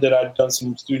Gone that I've done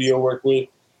some studio work with,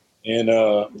 and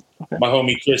my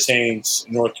homie Chris Haynes,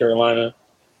 North Carolina,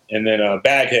 and then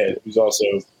Baghead, who's also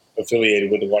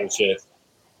affiliated with the watershed.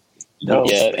 Yeah,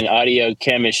 an audio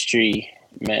chemistry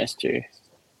master.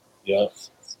 Yeah.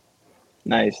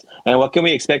 Nice. And what can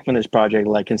we expect from this project,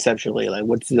 like conceptually? Like,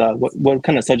 what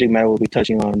kind of subject matter will we be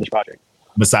touching on in this project?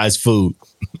 Besides food.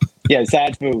 Yeah,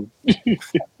 besides food.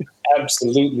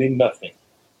 Absolutely nothing.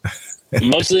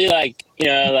 Mostly like, you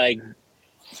know, like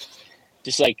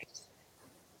just like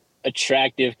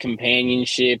attractive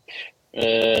companionship,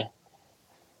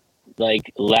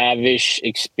 like lavish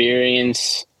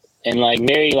experience, and like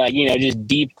very like, you know, just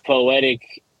deep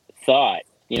poetic thought,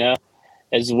 you know,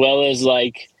 as well as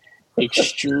like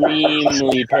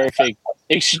extremely perfect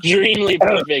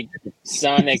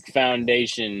sonic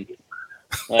foundation.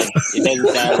 Like, it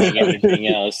doesn't sound like anything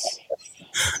else.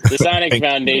 The sonic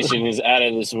foundation is out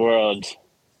of this world.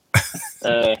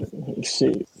 Like,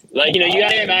 you know, you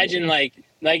gotta imagine like,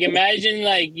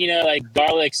 you know, like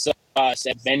garlic sauce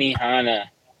at Benihana.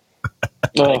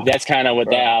 Like, that's kind of what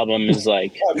that album is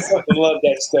like. I fucking love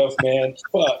that stuff, man.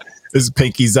 Fuck. This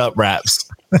Pinkies Up raps.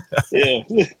 Yeah.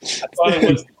 I thought it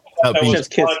was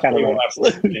Just kiss kind of raps.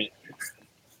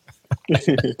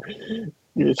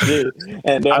 Good shit.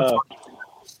 And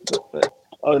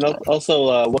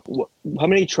also, how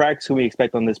many tracks can we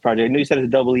expect on this project? I know you said it's a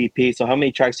double EP, so how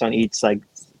many tracks on each like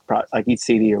each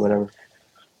CD or whatever?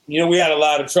 You know, we had a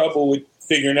lot of trouble with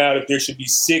figuring out if there should be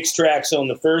 6 tracks on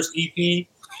the first EP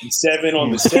and 7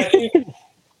 on the second,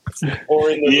 or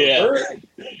in the reverse.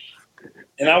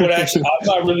 And I'm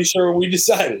not really sure what we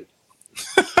decided.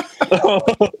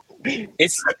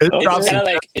 It's kind of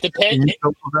like it depends.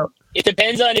 It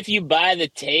depends on if you buy the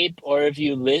tape or if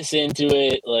you listen to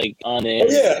it like on it.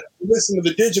 Oh, yeah, you listen to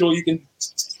the digital. You can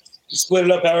split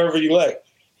it up however you like.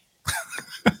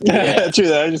 True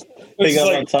that. I just pick up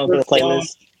on songs for the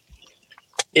playlist.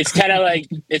 It's kind of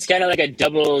like a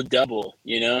double,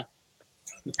 you know.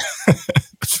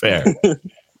 Fair.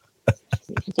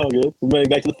 It's all good. We're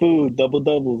back to the food.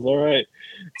 Doubles. All right.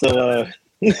 So,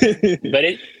 but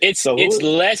it's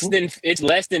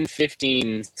less than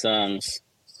 15 songs.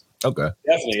 Okay.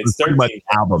 Definitely, it's pretty 13. much an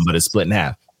album, but it's split in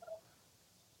half.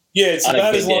 Yeah, it's On a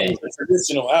not good as long day. as a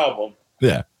traditional album.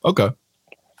 Yeah. Okay.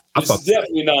 It's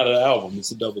definitely not an album.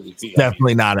 It's a double EP.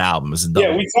 Definitely not an album. It's a double.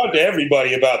 Yeah, we talked to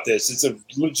everybody about this. It's a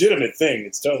legitimate thing.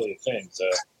 It's totally a thing. So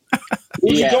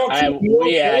We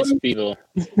asked people.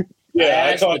 Yeah,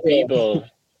 I asked talked the to people.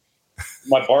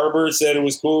 my barber. Said it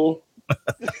was cool.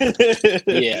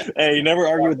 Yeah. Hey, you never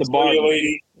argue with the bar.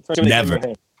 Lady. Never.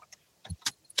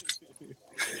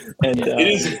 And It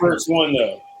is the first one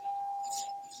though.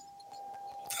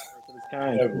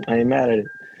 I ain't mad at it.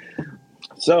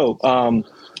 So,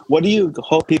 what do you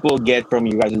hope people get from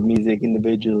you guys' music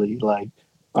individually? Like,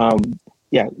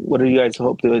 what do you guys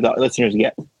hope the listeners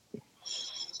get?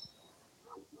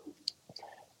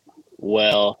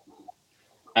 Well,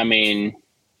 I mean,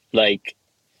 like,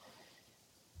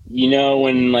 you know,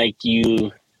 when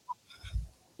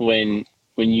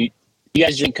you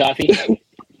guys drink coffee,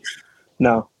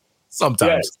 No. Sometimes.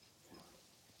 Yes.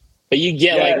 but you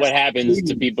get like Yes. what happens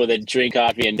to people that drink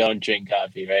coffee and don't drink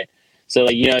coffee, right? So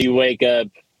like, you know, you wake up,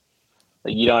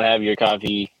 like you don't have your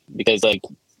coffee because like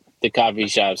the coffee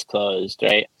shop's closed,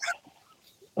 right?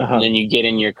 Uh-huh. And then you get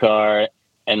in your car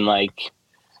and like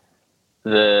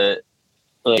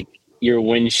your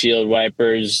windshield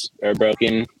wipers are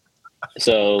broken,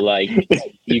 so like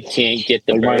you can't get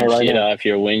the Like mine bird right shit now. off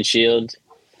your windshield.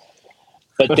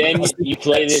 But then you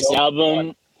play this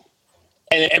album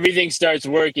and everything starts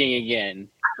working again.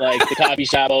 Like the coffee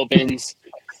shop opens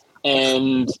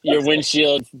and your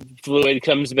windshield fluid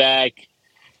comes back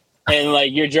and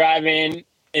like you're driving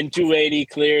and 280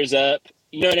 clears up.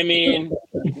 You know what I mean?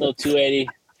 Little 280.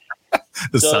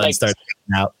 The So, sun like, starts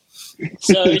coming out.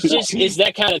 So it's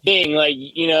that kind of thing. Like,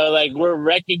 you know, like we're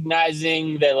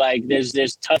recognizing that like there's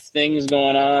tough things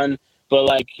going on, but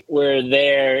like we're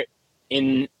there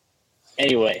in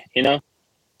anyway, you know?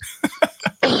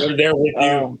 We're there with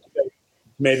you.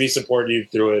 Maybe support you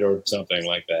through it or something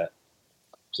like that.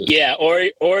 So, Yeah,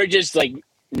 or just like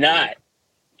not.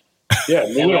 yeah,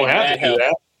 we don't have to do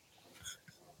that.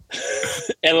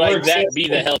 And like We're that be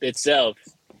accessible. the help itself.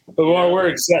 But we're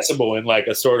accessible in like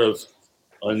a sort of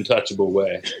untouchable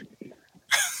way.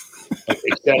 Like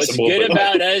What's accessible, good but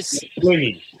about us not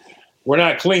clingy. We're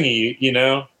not clingy, you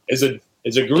know. As a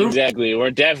group, exactly.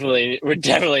 We're definitely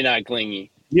not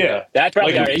clingy. yeah. That's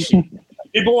probably Like, our issue.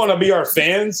 People want to be our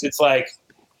fans. It's like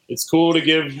it's cool to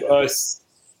give us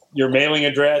your mailing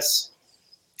address.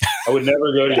 I would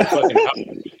never go to your fucking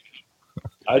house.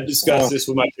 I discuss this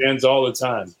with my fans all the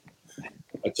time.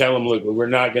 I tell them, look, we're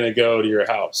not going to go to your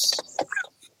house.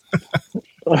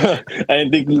 I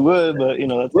didn't think we would, but you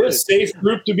know, that's We're a it. safe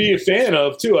group to be a fan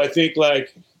of too. I think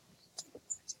like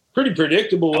pretty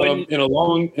predictable in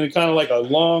a kind of like a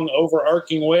long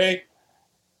overarching way.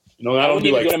 You know, I don't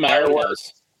do wouldn't like even go to my own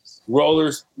fireworks,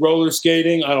 house. roller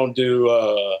skating. I don't do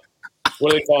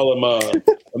what do they call them?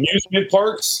 Amusement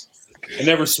parks. I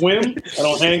never swim. I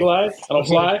don't hang glide. I don't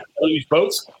fly. I don't use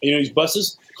boats. I don't use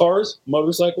buses, cars,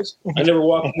 motorcycles. I never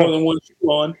walk more than one shoe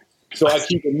on. So I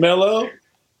keep it mellow.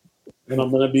 And I'm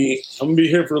gonna be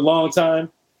here for a long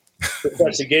time.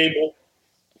 Professor Gable.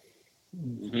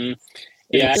 Hmm.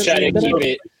 Yeah, I try to keep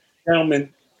it.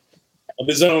 Gentleman of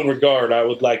his own regard, I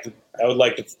would like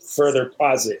to further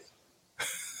posit.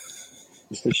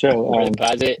 For sure.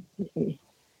 Deposit.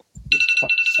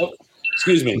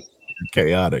 Excuse me.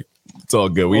 Chaotic. It's all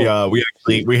good. We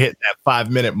hit that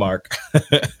 5-minute mark.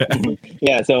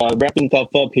 Yeah, so wrapping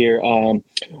stuff up here.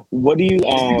 What do you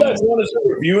You guys want us to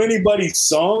review anybody's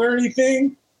song or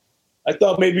anything? I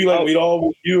thought maybe like we'd all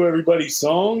review everybody's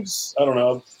songs. I don't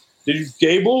know. Did you,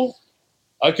 Gable?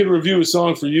 I could review a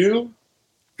song for you.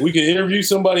 We could interview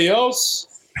somebody else.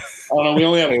 I don't know. We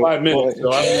only have 5 minutes,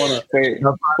 so I don't want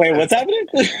to. wait, what's happening?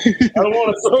 I don't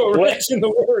want to throw a wrench in the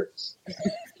works.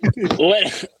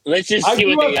 Let's just I see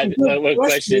do what have they some got, what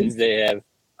questions. questions they have.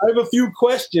 I have a few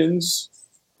questions.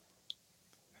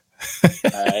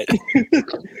 All right.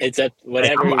 It's a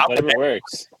whatever I'm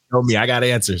works. Tell me, I got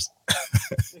answers.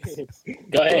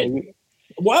 Go ahead.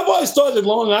 Well, I've always thought that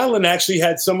Long Island actually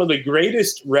had some of the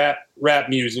greatest rap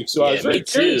music. So I was very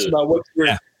curious about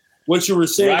what you were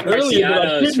saying Rock earlier.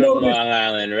 Marciano is from Long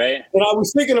Island, right? And I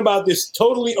was thinking about this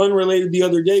totally unrelated the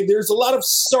other day. There's a lot of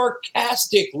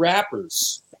sarcastic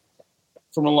rappers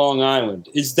from Long Island.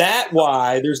 Is that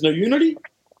why there's no unity?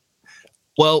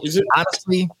 Well,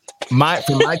 honestly, from my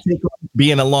take on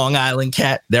being a Long Island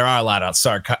cat, there are a lot of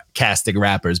sarcastic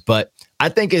rappers, but I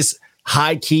think it's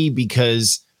high key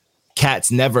because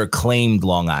cats never claimed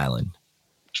Long Island.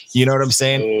 You know what I'm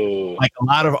saying? Ooh. Like a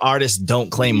lot of artists don't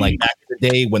claim, like back in the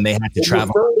day when they had to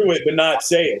travel. Refer to it, but not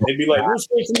say it. They'd be like, "We're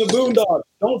straight from the Boondocks."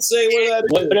 Don't say where that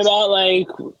is. What about like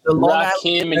The Long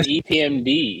Rakim and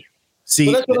EPMD? See,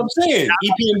 Well, that's what I'm saying.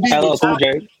 EPMD Hello, will talk Jay.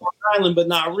 about Long Island, but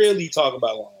not really talk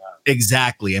about Long Island.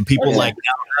 exactly. And people Yeah. like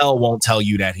LL won't tell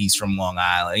you that he's from Long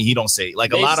Island. He don't say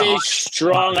like a They lot of say artists,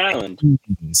 Strong Island.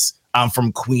 Queens. I'm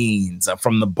from Queens. I'm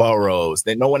from the boroughs.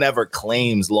 That no one ever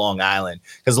claims Long Island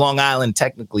because Long Island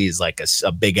technically is like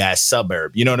a big ass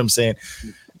suburb. You know what I'm saying?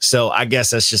 So I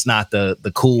guess that's just not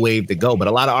the cool wave to go. But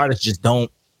a lot of artists just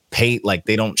don't pay, like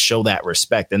they don't show that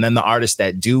respect. And then the artists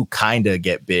that do kind of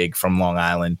get big from Long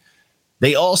Island,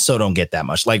 they also don't get that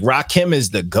much. Like Rakim is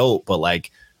the GOAT, but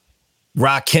like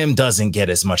Rakim doesn't get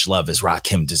as much love as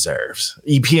Rakim deserves.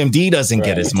 EPMD doesn't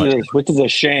get as much. Which is a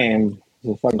shame.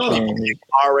 It's a fucking shame.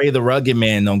 R.A. the Rugged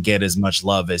Man don't get as much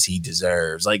love as he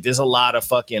deserves. Like there's a lot of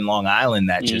fucking Long Island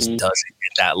that just doesn't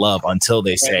get that love until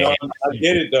they say, I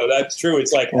get it though. That's true.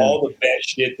 It's like all the bad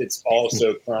shit that's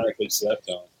also chronically slept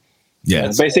on.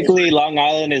 yeah, Basically, Long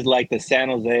Island is like the San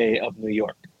Jose of New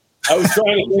York. I was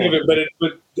trying to think of it,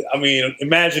 but I mean,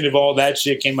 imagine if all that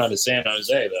shit came out of San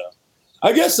Jose, though.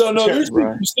 I guess so. No, Sure, there's been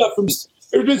right. some stuff from.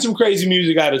 There's been some crazy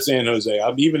music out of San Jose.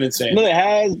 I'm even in San. No, it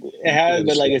has,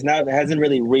 but like it's not. It hasn't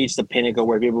really reached the pinnacle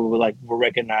where people will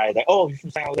recognize like, oh, he's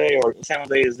from San Jose, or San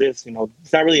Jose is this. You know,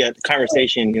 it's not really a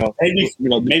conversation. You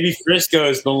know, Maybe Frisco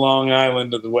is the Long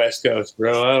Island of the West Coast,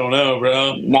 bro. I don't know,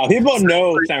 bro. No, people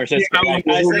know San Francisco. Like,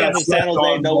 I say I'm in San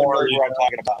Jose, no one knows what I'm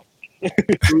talking about.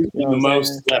 The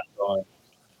most slept on.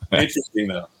 Interesting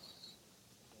though.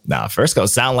 nah, Frisco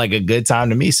sound like a good time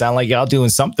to me. Sound like y'all doing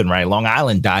something right. Long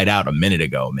Island died out a minute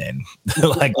ago, man.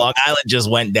 Like Long Island just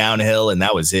went downhill and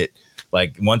that was it.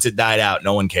 Like once it died out,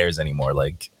 no one cares anymore.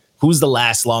 Like who's the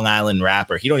last Long Island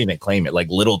rapper? He don't even claim it. Like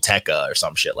Little Tekka or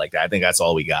some shit like that. I think that's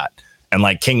all we got. And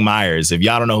like King Myers, if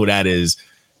y'all don't know who that is,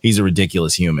 he's a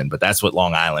ridiculous human. But that's what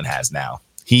Long Island has now.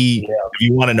 If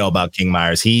you want to know about King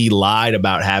Myers, he lied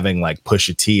about having like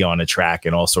Pusha T on a track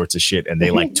and all sorts of shit, and they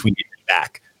like tweeted it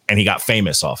back, and he got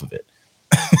famous off of it.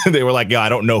 They were like, "Yo, I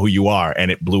don't know who you are,"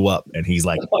 and it blew up. And he's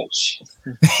like,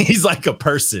 he's like a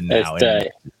person now. That's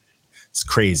And it's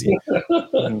crazy,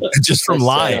 just from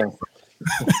lying.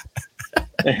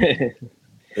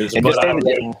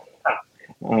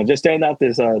 Just starting out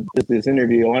this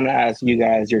interview, I want to ask you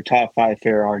guys your top 5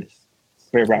 favorite artists,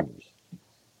 favorite rappers.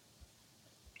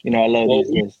 You know, I love these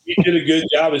lists. You did a good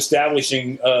job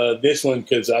establishing this one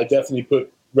because I definitely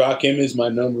put Rakim as my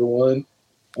number one.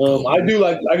 I do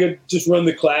like I could just run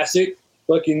the classic,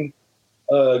 fucking,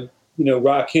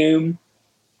 Rakim,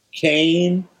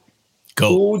 Kane,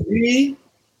 Cool G,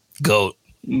 Goat,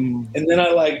 and then I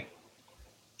like,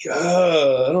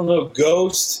 I don't know,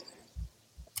 Ghost.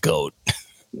 Goat.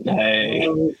 Hey, I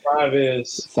don't know who 5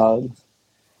 is. solid.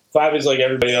 5 is like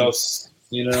everybody else,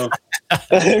 you know.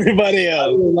 Everybody I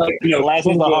else. really like, Last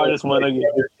one's the hardest one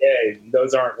again.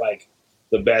 Those aren't like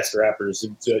the best rappers.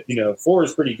 4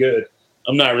 is pretty good.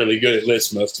 I'm not really good at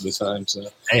lists most of the time, so.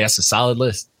 Hey, that's a solid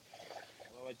list.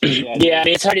 Yeah, I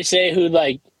mean, it's hard to say who's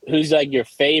like your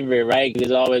favorite, right? Because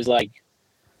there's always like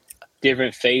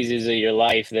different phases of your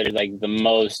life that are like the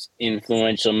most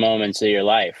influential moments of your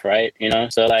life, right? You know,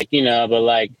 so like but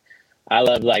like I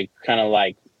love like kind of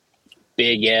like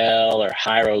Big L or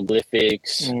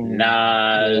Hieroglyphics,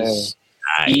 Nas,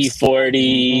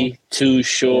 E40, Too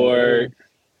Short,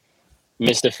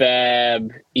 Mr.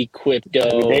 Fab,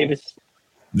 Equipto, Davis.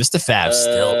 Mr. Fab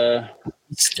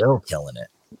still killing it.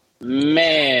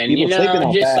 Man, People sleeping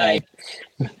on just Fab.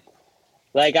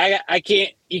 like I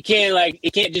can't. You can't like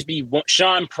it can't just be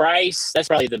Sean Price. That's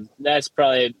probably.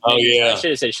 Oh yeah. I should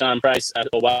have said Sean Price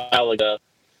a while ago.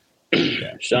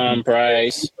 Sean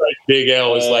Price. Big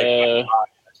L is like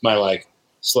my like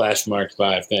 /Mark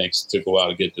 5. Thanks. Took a while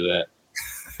to get to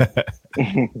that.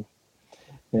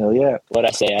 Hell yeah. What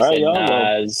I say? I All right, said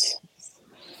y'all Nas.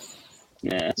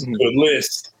 Yeah. Good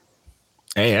list.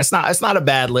 Hey, it's not a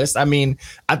bad list. I mean,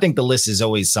 I think the list is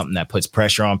always something that puts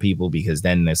pressure on people because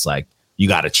then it's like you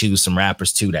got to choose some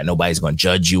rappers too that nobody's going to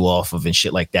judge you off of and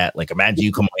shit like that. Like imagine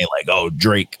you come in like, oh,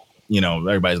 Drake,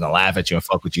 everybody's going to laugh at you and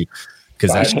fuck with you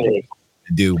because that's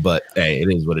to do, but hey, it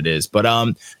is what it is. But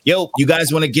yo, you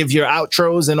guys want to give your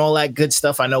outros and all that good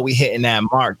stuff? I know we hitting that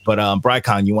mark, but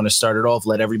Brycon, you want to start it off?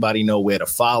 Let everybody know where to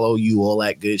follow you, all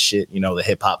that good shit, you know, the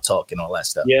hip hop talk and all that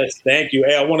stuff. Yes, thank you.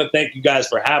 Hey, I want to thank you guys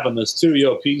for having us too.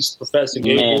 Yo, peace, Professor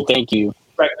Gable. Man, thank you.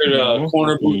 Record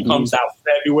Corner Booth comes out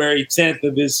February 10th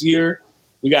of this year.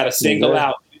 We got a single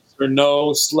out, Yes or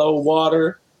No, Slow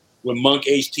Water, with Monk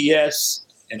HTS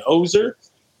and Ozer.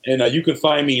 And you can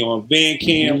find me on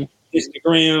Bandcamp,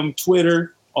 Instagram,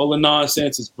 Twitter, all the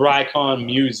nonsense. It's Brycon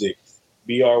Music,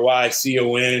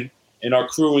 BRYCON. And our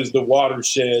crew is the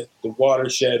Watershed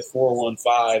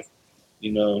 415,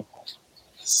 you know,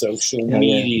 social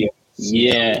media.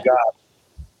 Yeah.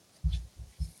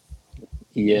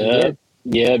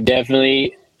 Yeah,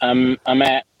 definitely. I'm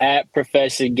at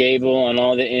Professor Gable on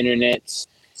all the internets.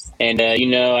 And, you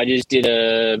know, I just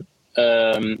did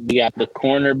we got the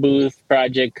Corner Booth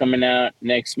project coming out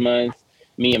next month.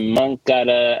 Me and Monk got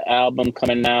a album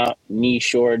coming out,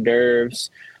 Niche Hors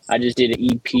d'oeuvres. I just did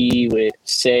an EP with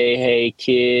Say Hey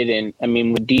Kid, and I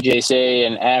mean with DJ Say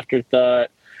and Afterthought.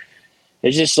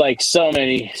 There's just like so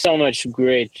much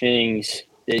great things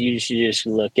that you should just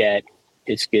look at.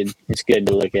 It's good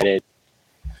to look at it,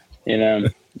 you know,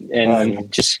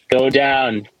 and just go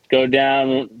down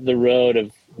the road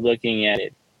of looking at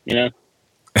it, you know.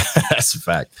 That's a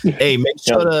fact. Hey, make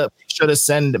sure to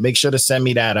send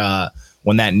me that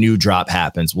when that new drop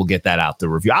happens. We'll get that out the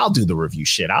review. I'll do the review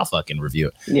shit. I'll fucking review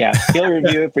it. Yeah, he'll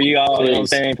review it for you all. You know what I'm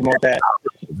saying? Promote that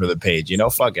for the page. You know,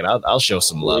 fuck it. I'll show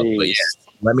some love. But yeah,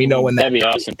 let me know when that'd be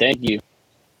awesome. Thank you.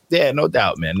 Yeah, no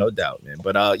doubt, man.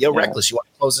 But yo, Reckless, you want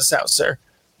to close this out, sir?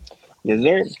 Yes,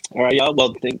 sir. All right, y'all.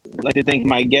 Well, I'd like to thank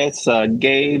my guests,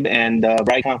 Gabe and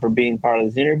Brycon, for being part of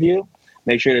this interview.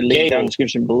 Make sure to link down in the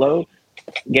description below.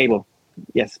 Gable.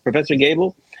 Yes, Professor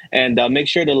Gable. And make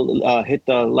sure to hit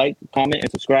the like, comment,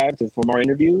 and subscribe for more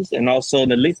interviews. And also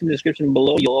the links in the description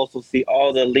below, you'll also see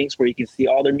all the links where you can see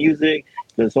all their music,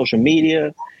 the social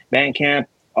media, Bandcamp,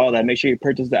 all that. Make sure you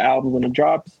purchase the album when it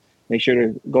drops. Make sure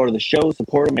to go to the show,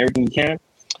 support them, everything you can.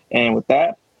 And with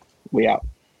that, we out.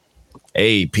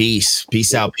 Hey, peace.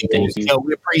 Peace out, people. Yo,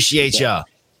 we appreciate y'all.